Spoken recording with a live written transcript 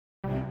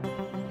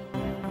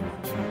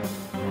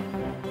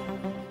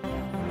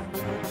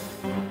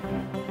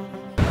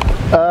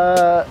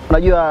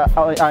Unajua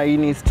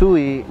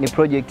Hainistui ni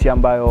project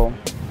ambayo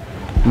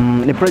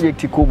ni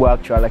project kubwa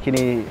actually,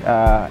 lakini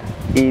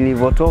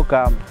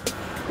ilivyotoka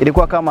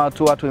ilikuwa kama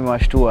tu watu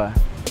imewashtua,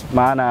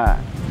 maana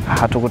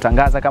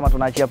hatukutangaza kama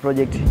tunaachia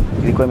project,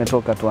 ilikuwa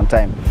imetoka tu on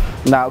time.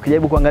 Na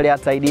ukijaribu kuangalia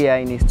hata idea ya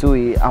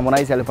Hainistui,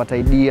 Harmonize alipata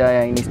idea ya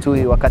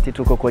Hainistui wakati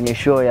tuko kwenye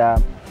show ya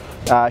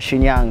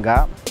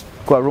Shinyanga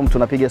kwa room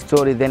tunapiga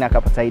story, then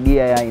akapata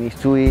idea ya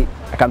Hainistui,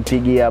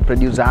 akampigia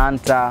producer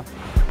Hunter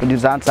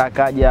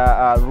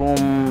akaja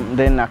room,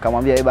 then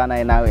akamwambia bana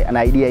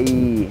ana idea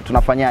hii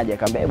tunafanyaje,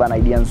 akamwambia bana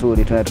idea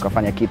nzuri, tunaweza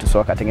tukafanya kitu. So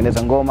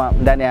akatengeneza ngoma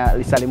ndani ya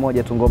lisali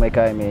moja tu, ngoma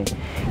ikawa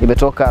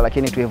imetoka.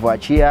 Lakini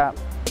tulivyoachia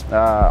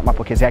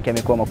mapokezi yake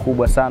yamekuwa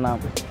makubwa sana,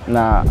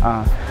 na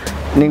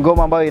ni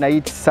ngoma ambayo ina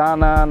hit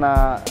sana,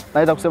 na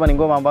naweza kusema ni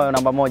ngoma ambayo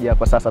namba 1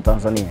 kwa sasa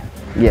Tanzania.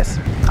 Yes.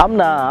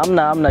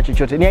 Hamna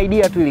chochote. Ni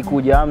idea tu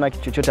ilikuja, hamna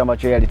kitu chochote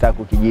ambacho yeye alitaka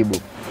kukijibu.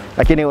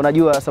 Lakini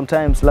unajua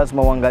sometimes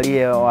lazima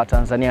uangalie wa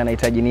Tanzania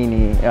wanahitaji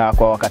nini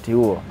kwa wakati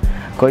huo.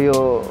 Kwa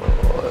hiyo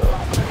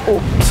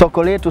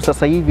soko letu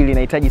sasa hivi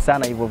linahitaji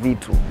sana hivyo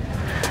vitu.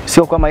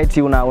 Sio kama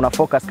eti una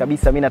focus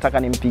kabisa mimi nataka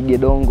nimpige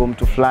dongo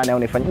mtu fulani au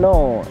nifanye.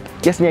 No.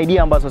 Yes, ni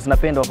idea ambazo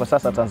zinapendwa kwa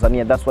sasa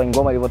Tanzania. That's why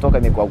ngoma ilivyotoka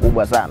imekuwa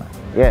kubwa sana.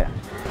 Yeah.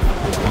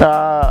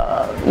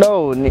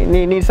 No,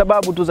 ni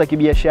sababu tu za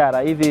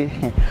kibiashara. Hivi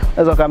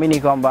unaweza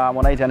kuamini kwamba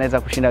Harmonize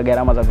anaweza kushinda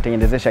gharama za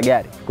kutengenezesha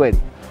gari? Kweli.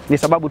 Ni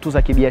sababu tu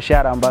za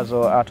kibiashara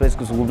ambazo hatuwezi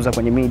kuzungumza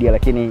kwenye media,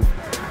 lakini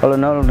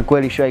ni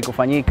kweli show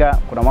ikufanyika,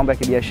 kuna mambo ya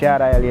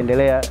kibiashara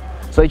yaliendelea.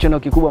 So hicho ndio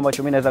kikubwa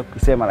ambacho mimi naweza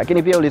kusema.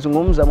 Lakini pia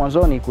ulizungumza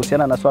mwanzoni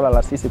kuhusiana na swala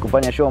la sisi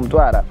kufanya show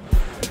Mtwara.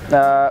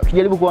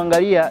 Ukijaribu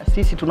kuangalia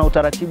sisi tuna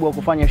utaratibu wa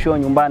kufanya show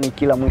nyumbani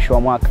kila mwisho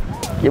wa mwaka.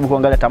 Ukijaribu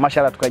kuangalia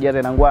tamasha la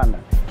tukajaze na Ngwanda,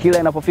 kila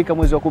inapofika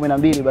mwezi wa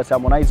 12 basi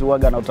Harmonize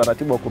huaga na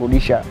utaratibu wa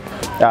kurudisha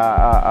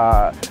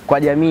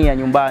kwa jamii ya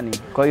nyumbani.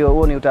 Kwa hiyo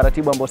huo ni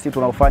utaratibu ambao sisi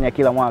tunaufanya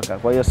kila mwaka.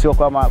 Kwa hiyo sio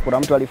kama kuna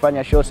mtu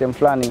alifanya show sehemu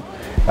fulani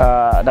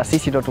na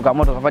sisi ndo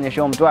tukaamua tukafanya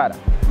show Mtwara.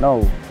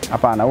 No,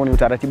 hapana, huo ni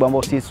utaratibu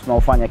ambao sisi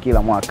tunaufanya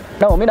kila mwaka.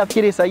 No, mimi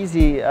nafikiri saa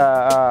hizi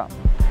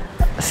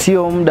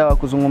sio muda wa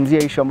kuzungumzia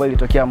issue ambayo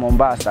ilitokea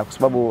Mombasa, kwa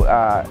sababu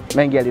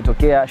mengi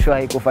yalitokea, show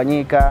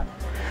haikufanyika.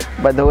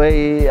 By the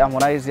way,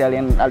 Harmonize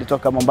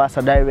alitoka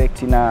Mombasa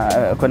direct na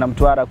kwenda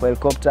Mtwara kwa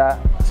helicopter.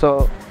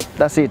 So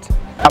that's it.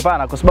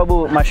 Hapana, kwa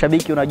sababu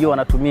mashabiki unajua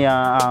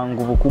wanatumia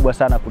nguvu kubwa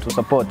sana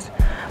kutusupport,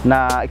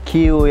 na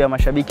kiu ya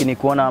mashabiki ni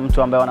kuona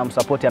mtu ambaye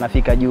wanamsupport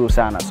anafika juu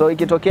sana. So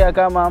ikitokea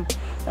kama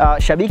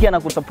shabiki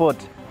anakusupport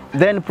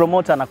then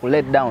promoter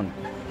anakulet down,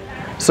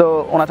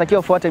 so unatakiwa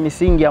ufuate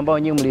misingi ambayo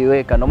nyinyi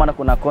mliweka. Ndio maana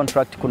kuna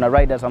contract, kuna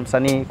riders wa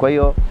msanii. Kwa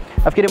hiyo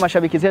nafikiri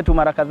mashabiki zetu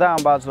mara kadhaa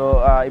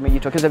ambazo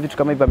imejitokeza vitu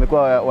kama hivi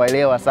wamekuwa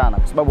waelewa sana,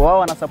 kwa sababu wao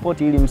wana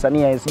support ili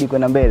msanii azidi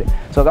kwenda mbele.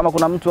 So kama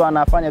kuna mtu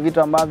anafanya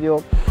vitu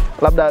ambavyo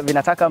labda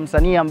vinataka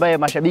msanii ambaye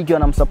mashabiki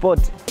wanamsupport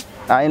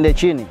aende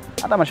chini,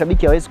 hata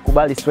mashabiki hawezi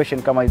kubali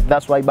situation kama hivi.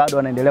 That's why bado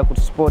wanaendelea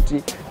kutusupport.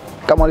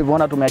 Kama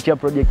ulivyoona tumeachia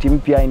project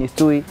mpya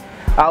Hainistui,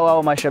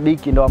 au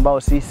mashabiki ndio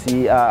ambao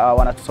sisi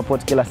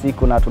wanatusupport kila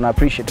siku, na tuna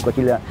appreciate kwa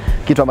kila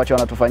kitu ambacho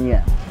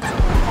wanatufanyia.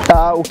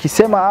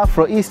 Ukisema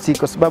Afro East,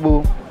 kwa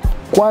sababu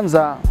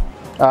kwanza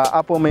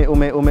hapo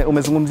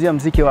umezungumzia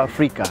muziki wa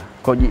Afrika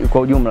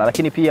kwa ujumla,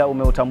 lakini pia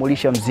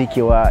umeutambulisha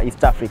muziki wa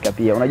East Africa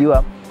pia.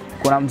 Unajua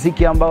kuna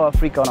muziki ambao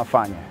Afrika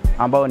wanafanya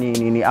ambao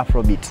ni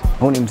Afrobeat.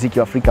 Huu ni muziki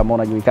wa Afrika ambao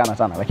unajulikana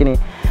sana, lakini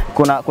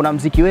kuna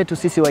muziki wetu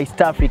sisi wa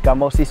East Africa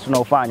ambao sisi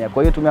tunaufanya.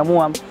 Kwa hiyo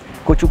tumeamua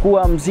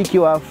kuchukua muziki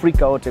wa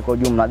Afrika wote kwa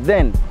ujumla,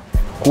 then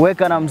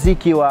kuweka na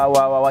muziki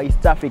wa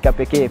East Africa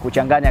pekee,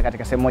 kuchanganya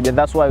katika sehemu moja.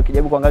 That's why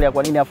ukijaribu kuangalia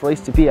kwa nini Afro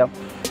East pia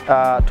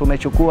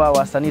tumechukua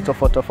wasanii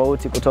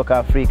tofauti kutoka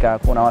Afrika.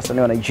 Kuna wasanii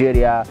wa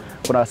Nigeria,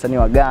 kuna wasanii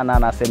wa Ghana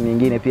na sehemu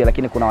nyingine pia,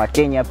 lakini kuna wa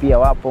Kenya pia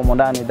wapo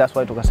ndani. That's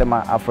why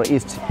tukasema Afro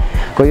East.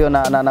 Kwa hiyo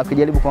na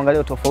kujaribu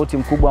kuangalia tofauti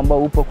mkubwa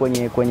ambao upo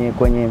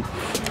kwenye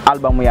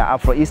album ya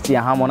Afro East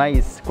ya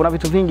Harmonize. Kuna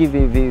vitu vingi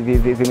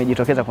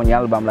vimejitokeza kwenye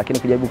album, lakini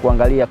kujaribu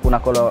kuangalia kuna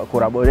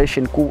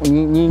collaboration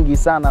nyingi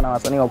sana na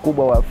wasanii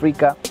wakubwa wa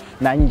Afrika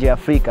na nje ya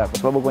Afrika, kwa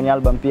sababu kwenye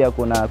album pia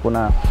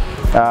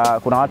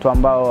kuna watu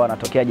ambao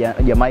wanatokea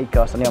Jamaica,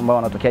 wasanii ambao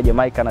wanatokea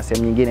Jamaica na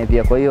sehemu nyingine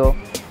pia. Kwa hiyo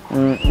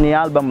ni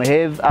album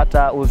heavy,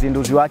 hata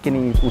uzinduzi wake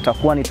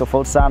utakuwa ni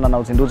tofauti sana na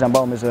uzinduzi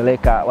ambao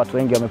umezoeleka watu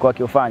wengi wamekuwa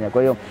wakiufanya.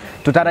 Kwa hiyo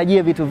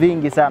tutarajie vitu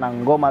vingi sana,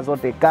 ngoma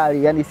zote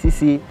kali. Yani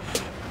sisi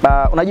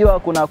unajua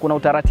kuna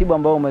utaratibu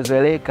ambao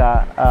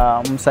umezoeleka,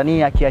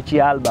 msanii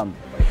akiachia album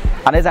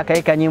anaweza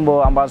kaeka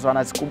nyimbo ambazo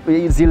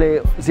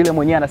zile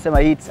mwenyewe anasema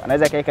hits,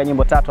 anaweza kaeka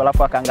nyimbo 3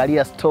 alafu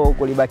akaangalia store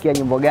kulibakia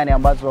nyimbo gani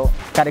ambazo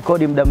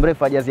karekodi muda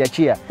mrefu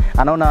hajaziachia.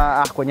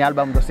 Anaona kwenye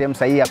album ndio sehemu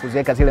sahihi ya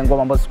kuziweka zile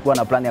ngoma ambazo sikuwa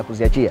na plan ya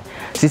kuziachia.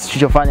 Sisi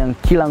tulichofanya,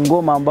 kila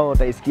ngoma ambayo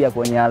utaisikia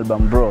kwenye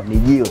album bro ni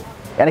jiwe.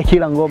 Yaani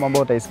kila ngoma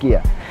ambayo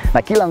utaisikia,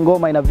 na kila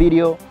ngoma ina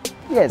video.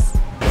 Yes.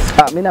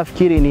 Mimi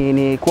nafikiri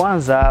ni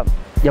kwanza,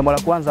 jambo la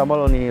kwanza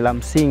ambalo ni la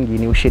msingi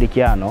ni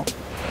ushirikiano.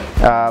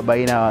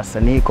 baina ya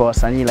wasanii kwa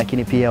wasanii,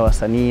 lakini pia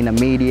wasanii na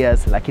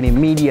medias, lakini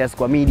medias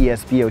kwa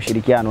medias pia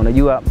ushirikiano.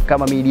 Unajua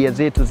kama media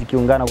zetu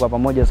zikiungana kwa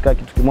pamoja zikawa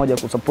kitu kimoja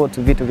kusupport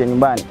vitu vya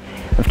nyumbani,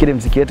 nafikiri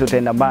muziki wetu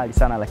utaenda mbali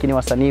sana. Lakini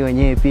wasanii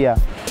wenyewe pia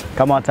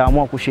kama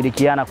wataamua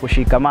kushirikiana,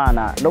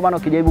 kushikamana, ndio maana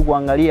ukijaribu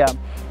kuangalia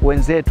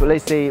wenzetu,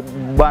 let's say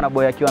Burna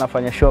Boy akiwa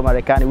anafanya show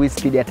Marekani,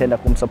 Wizkid ataenda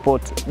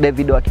kumsupport.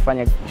 Davido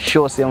akifanya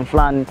show sehemu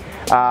fulani,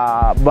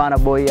 Burna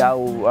Boy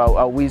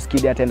au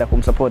Wizkid ataenda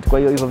kumsupport. Kwa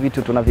hiyo hivyo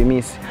vitu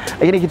tunavimiss.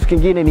 Lakini kitu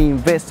kingine ni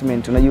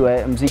investment. Unajua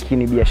muziki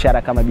ni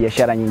biashara kama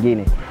biashara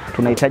nyingine.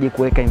 Tunahitaji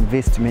kuweka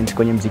investment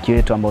kwenye muziki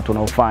wetu ambao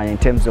tunaufanya in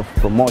terms of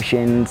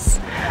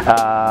promotions,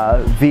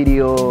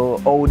 video,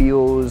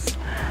 audios,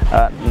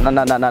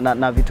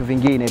 na vitu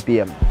vingine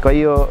pia. Kwa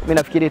hiyo mimi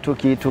nafikiri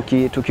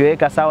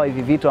tukiweka sawa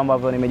hivi vitu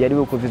ambavyo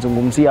nimejaribu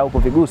kuvizungumzia au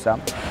kuvigusa,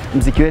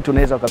 muziki wetu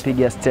unaweza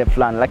ukapiga step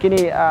fulani.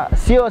 Lakini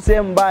sio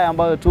sehemu mbaya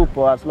ambayo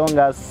tupo, as long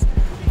as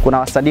kuna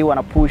wasanii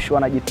wanapush,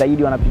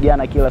 wanajitahidi,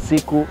 wanapigana kila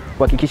siku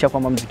kuhakikisha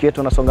kwamba muziki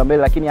wetu unasonga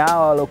mbele. Lakini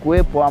hawa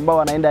waliokuepo ambao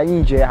wanaenda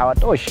nje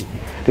hawatoshi.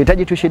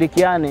 Tunahitaji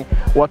tushirikiane,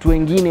 watu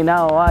wengine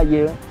nao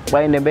waje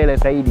waende mbele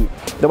zaidi.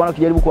 Ndio maana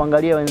ukijaribu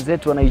kuangalia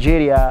wenzetu wa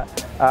Nigeria,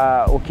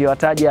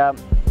 ukiwataja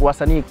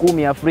wasanii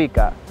 10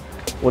 Afrika,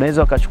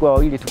 unaweza ukachukua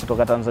 2 tu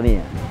kutoka Tanzania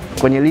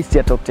kwenye list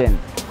ya top 10.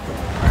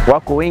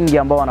 Wako wengi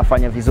ambao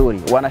wanafanya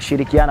vizuri,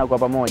 wanashirikiana kwa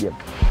pamoja.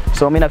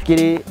 So mimi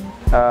nafikiri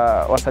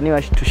wasanii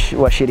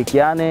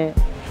washirikiane,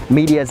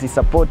 media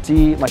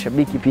zisupporti,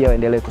 mashabiki pia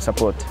waendelee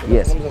kusupport.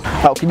 Yes.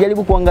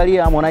 Ukijaribu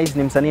kuangalia, Harmonize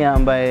ni msanii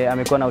ambaye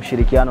amekuwa na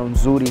ushirikiano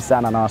mzuri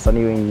sana na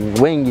wasanii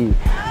wengi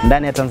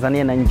ndani ya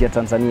Tanzania na nje ya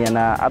Tanzania,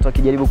 na hata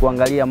ukijaribu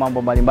kuangalia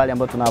mambo mbalimbali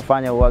ambayo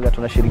tunafanya, huaga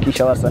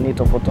tunashirikisha wasanii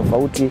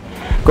tofauti.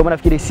 Kwa hiyo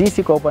nafikiri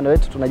sisi kwa upande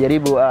wetu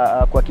tunajaribu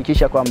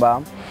kuhakikisha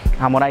kwamba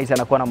Harmonize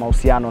anakuwa na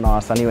mahusiano na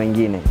wasanii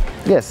wengine.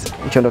 Yes,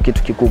 hicho ndio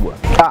kitu kikubwa.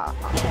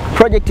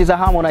 Project za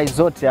Harmonize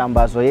zote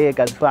ambazo yeye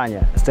kazifanya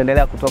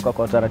zitaendelea kutoka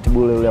kwa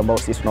utaratibu ule ambao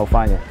sisi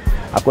tunaufanya.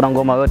 Hakuna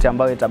ngoma yote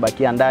ambayo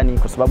itabakia ndani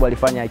kwa sababu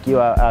alifanya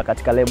akiwa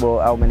katika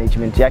label au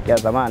management yake ya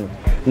zamani.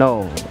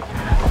 No.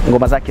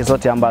 Ngoma zake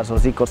zote ambazo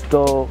ziko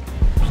store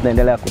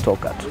zinaendelea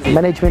kutoka tu.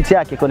 Management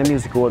yake kwenye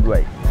Music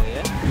Worldwide.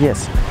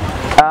 Yes.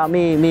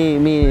 Mi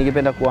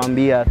ningependa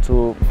kuambia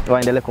tu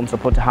waendelee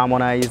kumsupport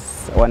Harmonize,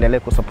 waendelee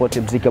kusupport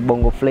muziki wa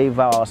Bongo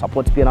Flava,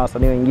 wasupport pia na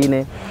wasanii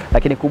wengine.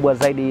 Lakini kubwa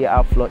zaidi,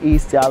 Afro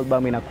East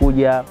album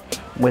inakuja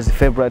mwezi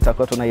February,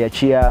 tutakuwa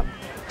tunaiachia.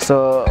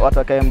 So watu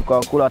wakae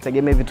mkoa kula,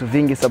 wategemee vitu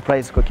vingi,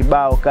 surprise kwa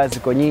kibao, kazi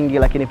kwa nyingi.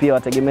 Lakini pia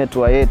wategemee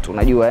tour yetu,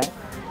 unajua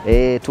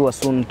tour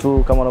soon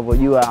tu. Kama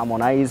unavyojua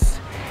Harmonize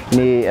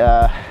ni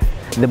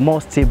the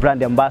most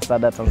brand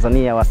ambassador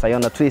Tanzania wa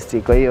Sayona Twist.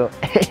 Kwa hiyo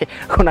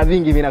kuna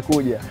vingi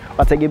vinakuja,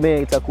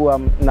 wategemee itakuwa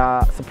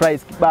na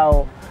surprise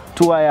kibao.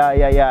 Tour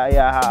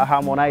ya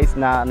Harmonize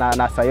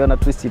na Sayona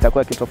Twist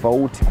itakuwa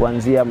kitofauti,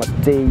 kuanzia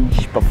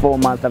stage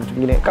performance na vitu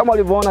vingine. Kama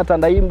ulivyoona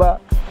Tandaimba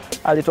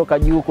alitoka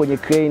juu kwenye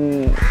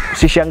crane,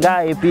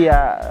 usishangae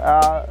pia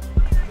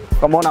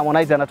kama ona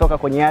Harmonize anatoka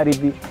kwenye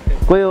ardhi.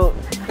 Kwa hiyo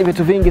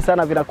vitu vingi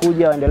sana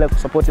vinakuja, waendelee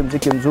kusupport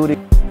muziki mzuri.